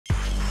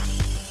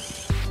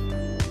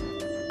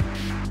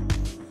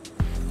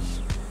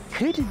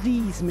Could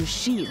these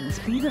machines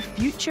be the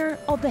future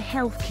of the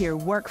healthcare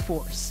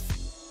workforce?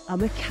 A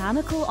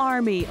mechanical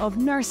army of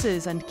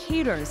nurses and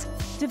carers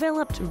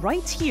developed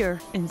right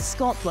here in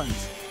Scotland.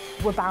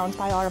 We're bound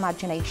by our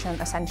imagination,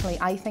 essentially.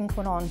 I think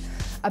we're on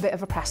a bit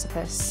of a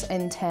precipice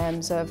in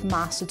terms of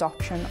mass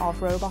adoption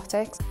of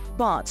robotics.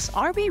 But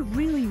are we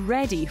really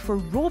ready for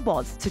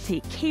robots to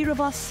take care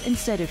of us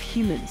instead of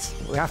humans?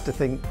 We have to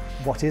think,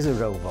 what is a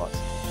robot?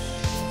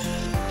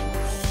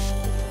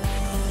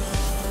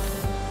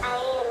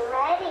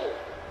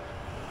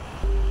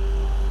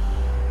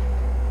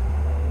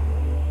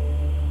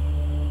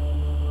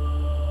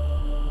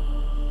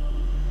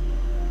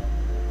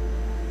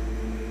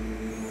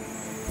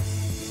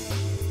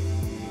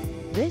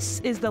 This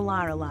is the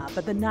Laura Lab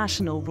at the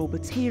National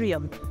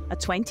Robotarium, a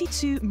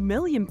 £22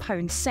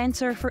 million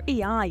centre for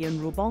AI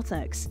and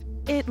robotics.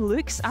 It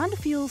looks and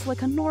feels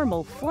like a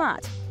normal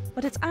flat,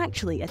 but it's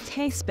actually a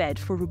testbed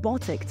for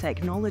robotic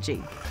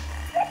technology.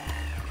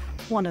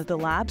 One of the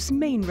lab's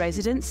main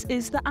residents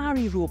is the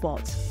Ari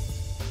robot.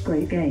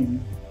 Great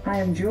game.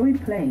 I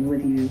enjoyed playing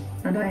with you,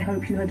 and I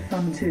hope you had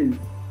fun too.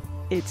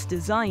 It's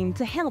designed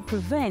to help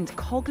prevent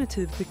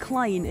cognitive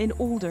decline in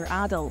older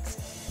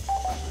adults.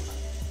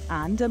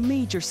 And a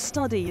major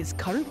study is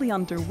currently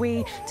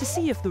underway to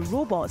see if the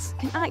robots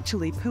can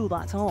actually pull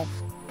that off.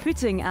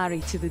 Putting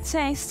Ari to the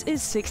test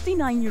is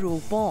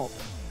 69-year-old Bob.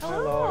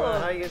 Hello, Laura.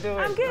 How are you doing?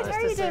 I'm good. How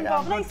are you doing,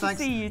 Bob? Nice to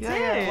see you too.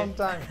 Yeah,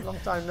 long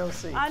time no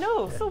see. I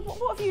know. So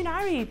what have you and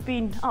Ari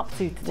been up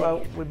to today?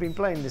 Well, we've been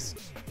playing this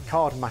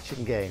card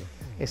matching game.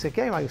 It's a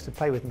game I used to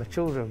play with my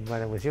children when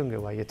I was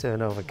younger, where you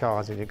turn over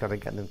cards and you've got to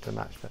get them to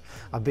match. But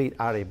I beat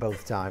Ari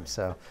both times,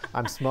 so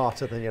I'm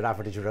smarter than your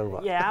average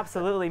robot. Yeah,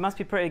 absolutely. Must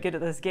be pretty good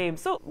at this game.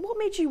 So what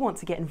made you want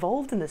to get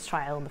involved in this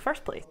trial in the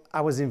first place? I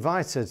was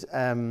invited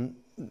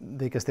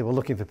because they were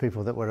looking for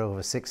people that were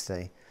over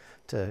 60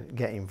 to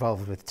get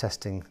involved with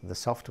testing the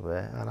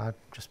software, and I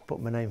just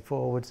put my name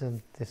forward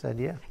and they said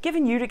yeah.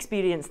 Given your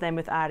experience then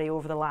with Ari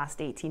over the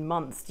last 18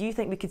 months, do you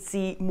think we could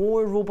see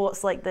more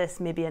robots like this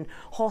maybe in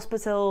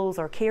hospitals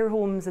or care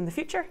homes in the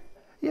future?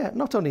 Yeah,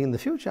 not only in the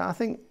future. I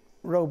think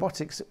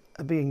robotics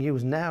are being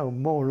used now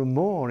more and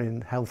more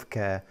in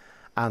healthcare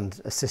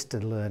and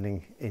assisted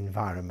learning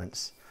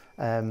environments,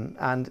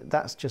 and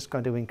that's just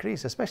going to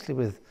increase, especially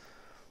with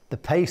the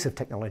pace of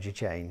technology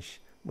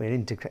change. We're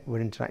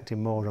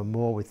interacting more and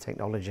more with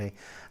technology,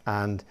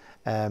 and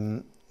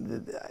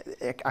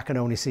I can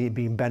only see it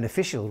being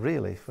beneficial,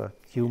 really, for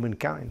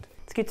humankind.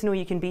 It's good to know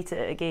you can beat it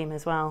at a game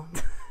as well.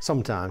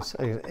 Sometimes.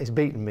 It's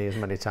beaten me as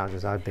many times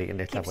as I've beaten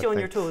it. Keeps you on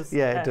your toes.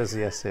 Yeah, it does,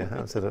 yes, yeah,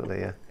 absolutely,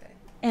 yeah.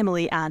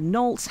 Emily Ann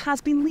Noltz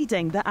has been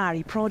leading the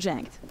Ari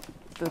project.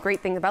 The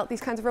great thing about these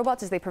kinds of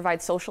robots is they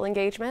provide social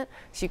engagement.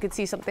 So you could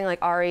see something like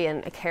Ari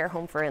in a care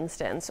home, for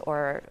instance,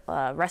 or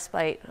a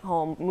respite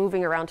home,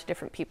 moving around to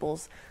different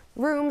people's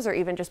rooms, or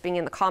even just being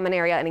in the common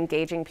area and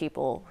engaging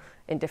people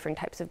in different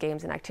types of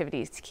games and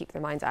activities to keep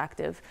their minds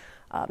active,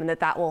 and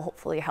that will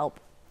hopefully help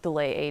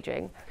delay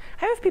aging.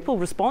 How have people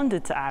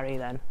responded to Ari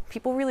then?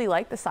 People really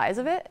like the size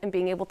of it and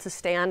being able to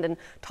stand and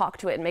talk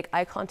to it and make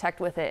eye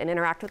contact with it and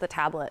interact with the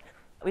tablet.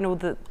 We know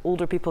that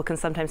older people can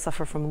sometimes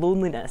suffer from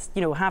loneliness.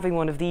 You know, having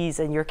one of these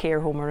in your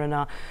care home or in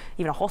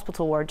even a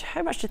hospital ward,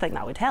 how much do you think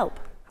that would help?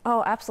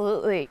 Oh,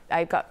 absolutely.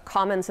 I got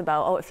comments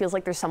about, oh, it feels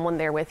like there's someone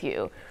there with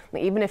you.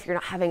 Even if you're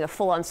not having a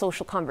full-on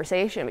social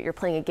conversation, but you're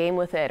playing a game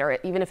with it, or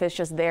even if it's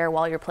just there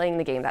while you're playing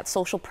the game, that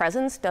social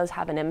presence does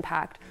have an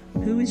impact.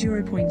 Who is your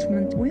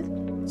appointment with?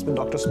 It's been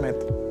Dr.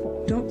 Smith.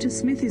 Dr.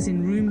 Smith is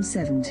in room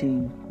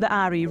 17. The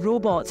Ari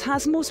robot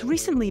has most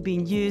recently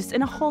been used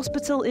in a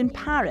hospital in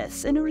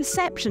Paris in a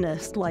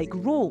receptionist-like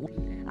role,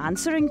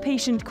 answering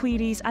patient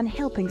queries and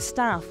helping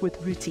staff with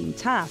routine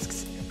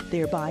tasks,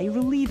 thereby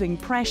relieving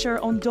pressure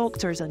on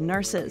doctors and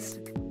nurses.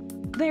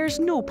 There's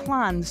no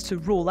plans to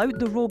roll out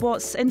the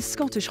robots in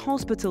Scottish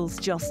hospitals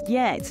just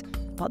yet,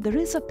 but there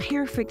is a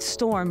perfect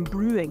storm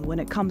brewing when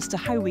it comes to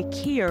how we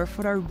care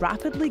for our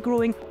rapidly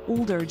growing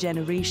older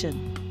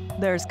generation.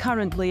 There's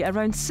currently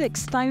around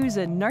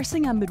 6,000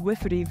 nursing and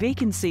midwifery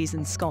vacancies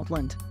in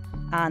Scotland,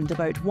 and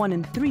about 1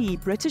 in 3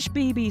 British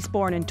babies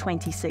born in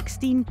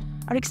 2016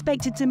 are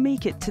expected to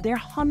make it to their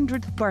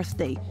 100th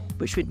birthday,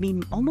 which would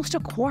mean almost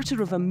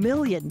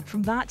 250,000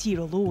 from that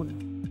year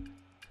alone.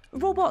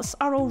 Robots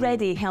are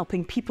already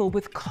helping people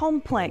with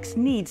complex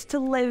needs to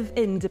live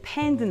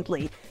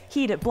independently.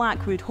 Here at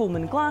Blackwood Home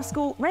in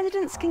Glasgow,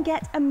 residents can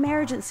get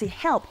emergency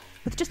help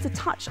with just a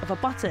touch of a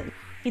button,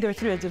 either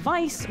through a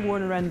device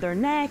worn around their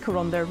neck or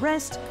on their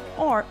wrist,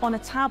 or on a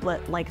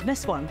tablet like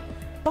this one.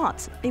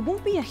 But it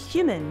won't be a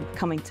human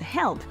coming to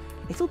help,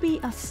 it'll be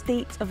a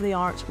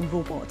state-of-the-art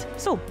robot.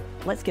 So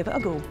let's give it a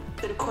go.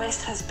 The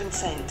request has been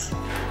sent.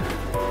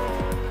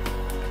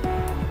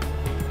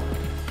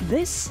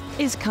 This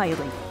is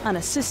Kylie, an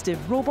assistive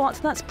robot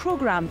that's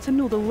programmed to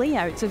know the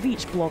layout of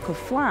each block of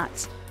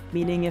flats,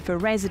 meaning if a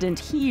resident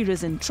here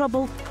is in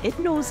trouble, it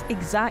knows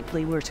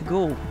exactly where to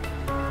go.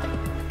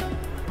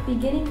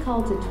 Beginning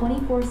call to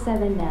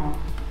 24/7 now.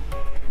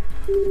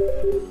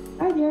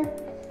 Roger.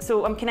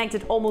 So I'm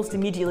connected almost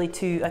immediately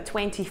to a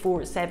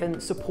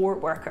 24/7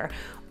 support worker.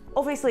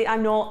 Obviously,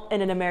 I'm not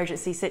in an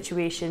emergency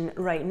situation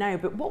right now,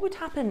 but what would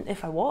happen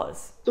if I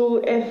was? So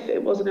if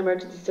it was an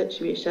emergency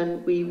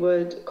situation, we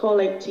would call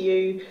out to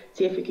you,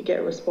 see if we could get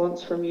a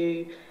response from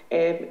you.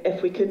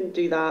 If we couldn't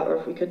do that, or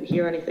if we couldn't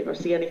hear anything or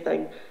see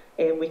anything,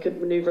 we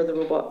could manoeuvre the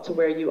robot to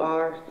where you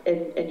are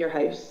in your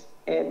house,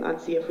 and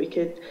see if we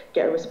could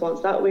get a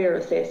response that way, or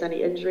assess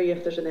any injury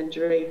if there's an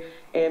injury.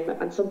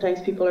 And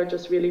sometimes people are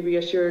just really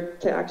reassured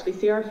to actually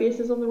see our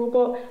faces on the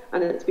robot,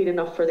 and it's been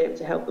enough for them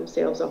to help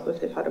themselves up if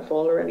they've had a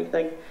fall or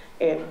anything.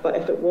 But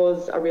if it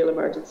was a real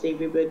emergency,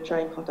 we would try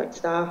and contact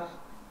staff,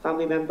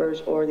 family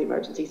members, or the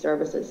emergency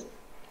services.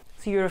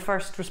 So you're a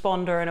first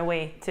responder in a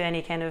way to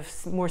any kind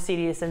of more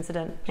serious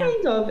incident?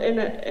 Kind of, in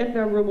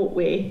a remote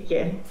way,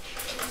 yeah.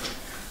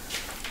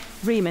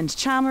 Raymond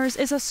Chalmers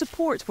is a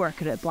support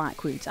worker at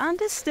Blackwood and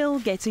is still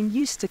getting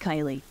used to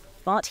Kylie.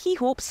 But he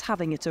hopes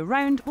having it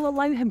around will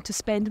allow him to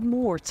spend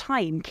more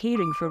time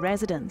caring for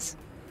residents.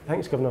 I think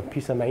it's given them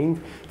peace of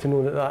mind to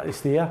know that that is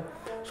there.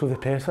 So the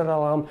pressure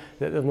alarm,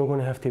 that they're not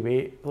going to have to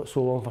wait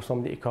so long for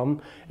somebody to come.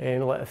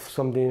 Like if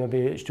somebody, maybe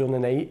it's during the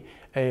night,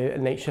 a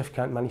night shift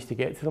can't manage to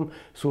get to them.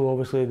 So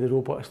obviously the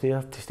robot's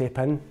there to step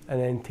in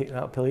and then take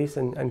that place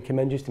and come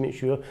in just to make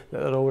sure that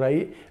they're all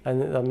right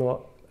and that they're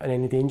not in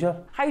any danger.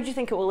 How do you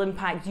think it will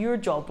impact your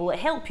job? Will it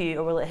help you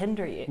or will it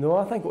hinder you? No,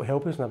 I think it will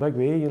help us in a big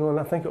way, you know, and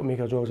I think it will make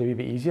our jobs a wee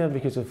bit easier,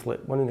 because if like,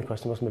 one of the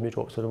customers maybe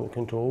drops the remote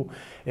control,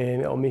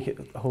 it will make it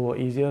a whole lot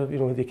easier. You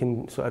know, they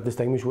can sort of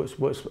distinguish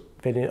what's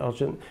very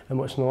urgent and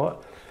what's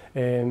not.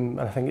 And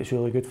I think it's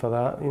really good for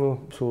that, you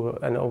know. So,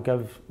 and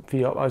it'll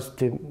free up us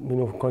to, you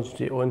know,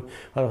 concentrate on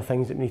other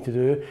things that we need to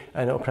do,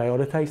 and it'll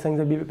prioritise things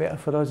a wee bit better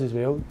for us as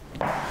well.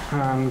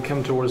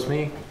 Come towards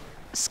me.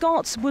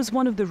 Scott was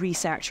one of the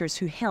researchers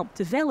who helped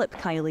develop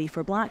Kylie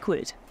for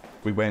Blackwood.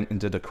 We went and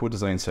did a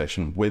co-design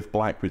session with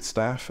Blackwood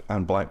staff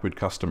and Blackwood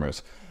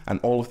customers, and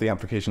all of the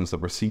applications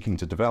that we're seeking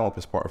to develop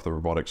as part of the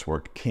robotics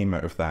work came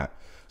out of that.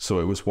 So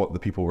it was what the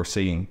people were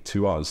saying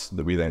to us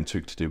that we then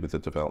took to do with the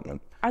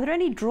development. Are there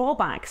any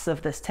drawbacks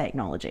of this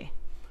technology?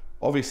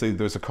 Obviously,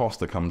 there's a cost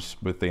that comes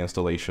with the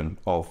installation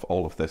of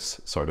all of this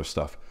sort of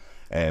stuff.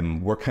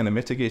 We're kind of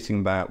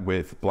mitigating that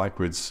with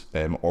Blackwood's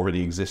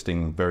already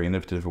existing very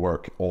innovative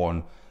work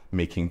on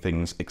making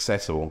things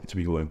accessible to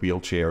people in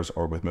wheelchairs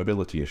or with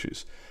mobility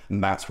issues.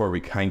 And that's where we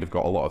kind of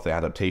got a lot of the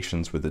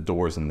adaptations with the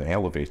doors and the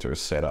elevators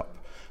set up.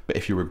 But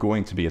if you were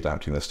going to be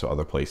adapting this to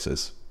other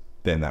places,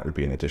 then that would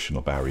be an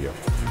additional barrier.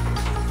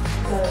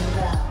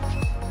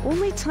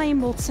 Only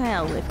time will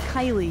tell if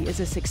Kylie is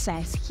a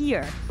success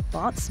here,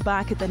 but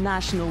back at the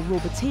National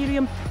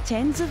Robotarium,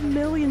 tens of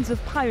millions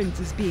of pounds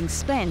is being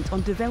spent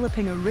on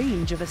developing a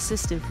range of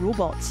assistive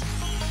robots.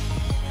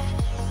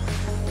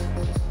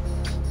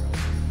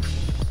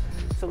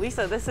 So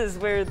Lisa, this is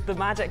where the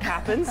magic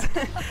happens.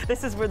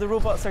 This is where the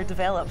robots are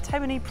developed. How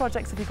many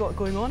projects have you got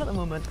going on at the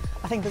moment?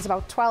 I think there's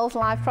about 12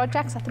 live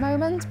projects at the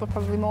moment, but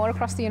probably more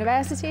across the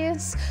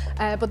universities.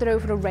 But they're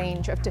over a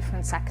range of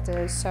different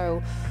sectors.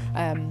 So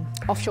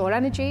offshore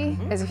energy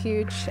is a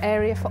huge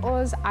area for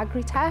us.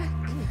 Agri-tech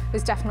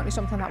is definitely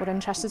something that we're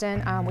interested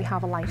in. And we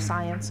have a life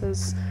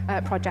sciences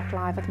project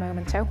live at the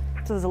moment too.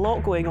 So there's a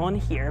lot going on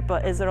here,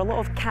 but is there a lot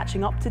of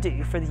catching up to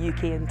do for the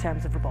UK in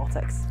terms of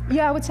robotics?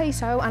 Yeah, I would say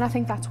so, and I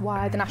think that's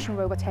why the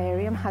National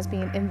Robotarium has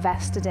been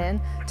invested in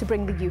to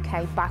bring the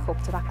UK back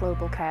up to that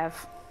global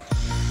curve.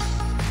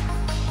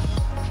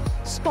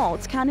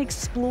 Spot can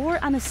explore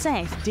and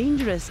assess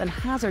dangerous and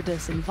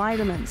hazardous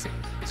environments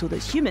so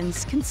that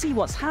humans can see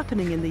what's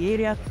happening in the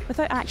area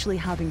without actually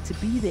having to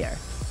be there.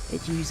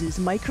 It uses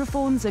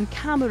microphones and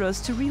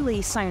cameras to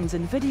relay sounds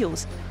and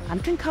videos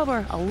and can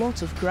cover a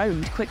lot of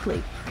ground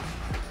quickly.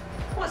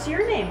 What's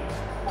your name?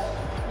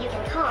 You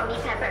can call me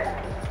Pepper.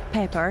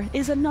 Pepper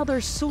is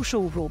another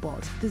social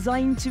robot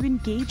designed to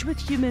engage with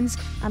humans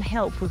and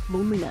help with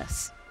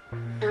loneliness.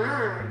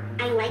 Ah,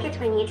 I like it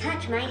when you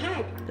touch my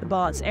head.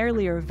 But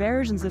earlier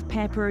versions of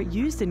Pepper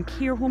used in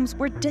care homes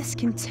were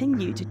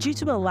discontinued due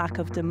to a lack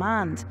of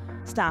demand.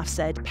 Staff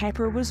said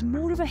Pepper was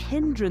more of a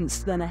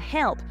hindrance than a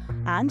help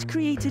and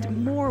created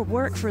more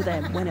work for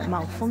them when it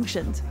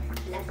malfunctioned.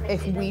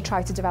 If we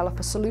try to develop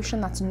a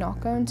solution that's not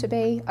going to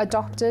be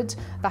adopted,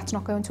 that's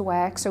not going to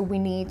work. So we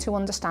need to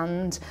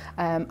understand,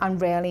 and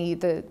really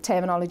the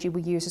terminology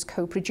we use is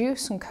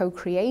co-produce and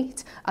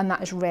co-create, and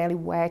that is really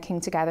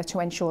working together to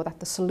ensure that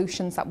the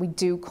solutions that we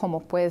do come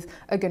up with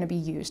are going to be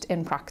used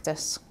in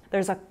practice.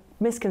 There's a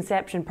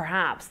misconception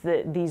perhaps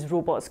that these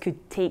robots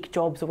could take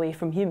jobs away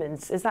from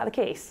humans. Is that the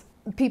case?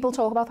 People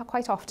talk about that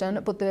quite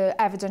often, but the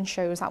evidence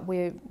shows that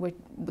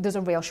there's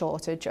a real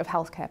shortage of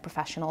healthcare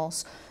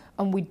professionals.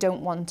 And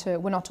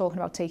we're not talking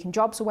about taking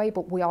jobs away,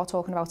 but we are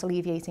talking about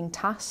alleviating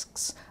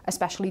tasks,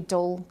 especially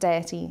dull,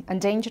 dirty and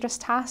dangerous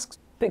tasks.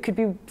 But could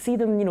we see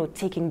them, you know,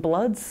 taking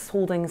bloods,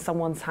 holding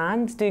someone's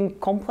hand, doing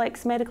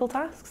complex medical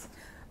tasks?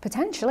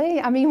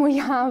 Potentially. I mean, we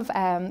have,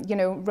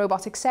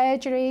 robotic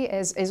surgery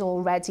is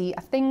already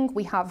a thing.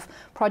 We have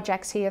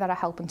projects here that are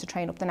helping to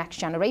train up the next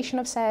generation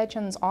of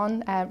surgeons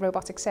on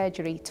robotic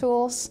surgery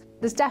tools.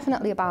 There's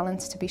definitely a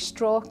balance to be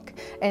struck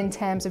in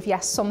terms of,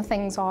 yes, some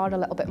things are a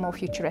little bit more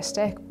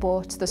futuristic,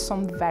 but there's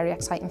some very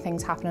exciting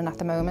things happening at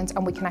the moment,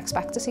 and we can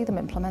expect to see them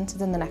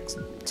implemented in the next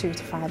 2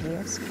 to 5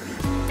 years.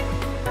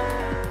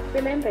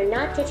 Remember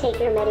not to take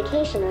your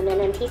medication on an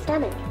empty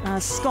stomach.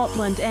 As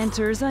Scotland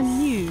enters a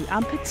new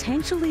and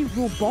potentially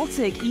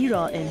robotic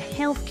era in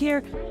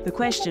healthcare, the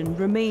question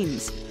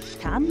remains,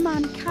 can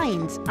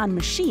mankind and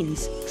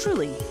machines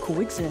truly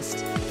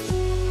coexist?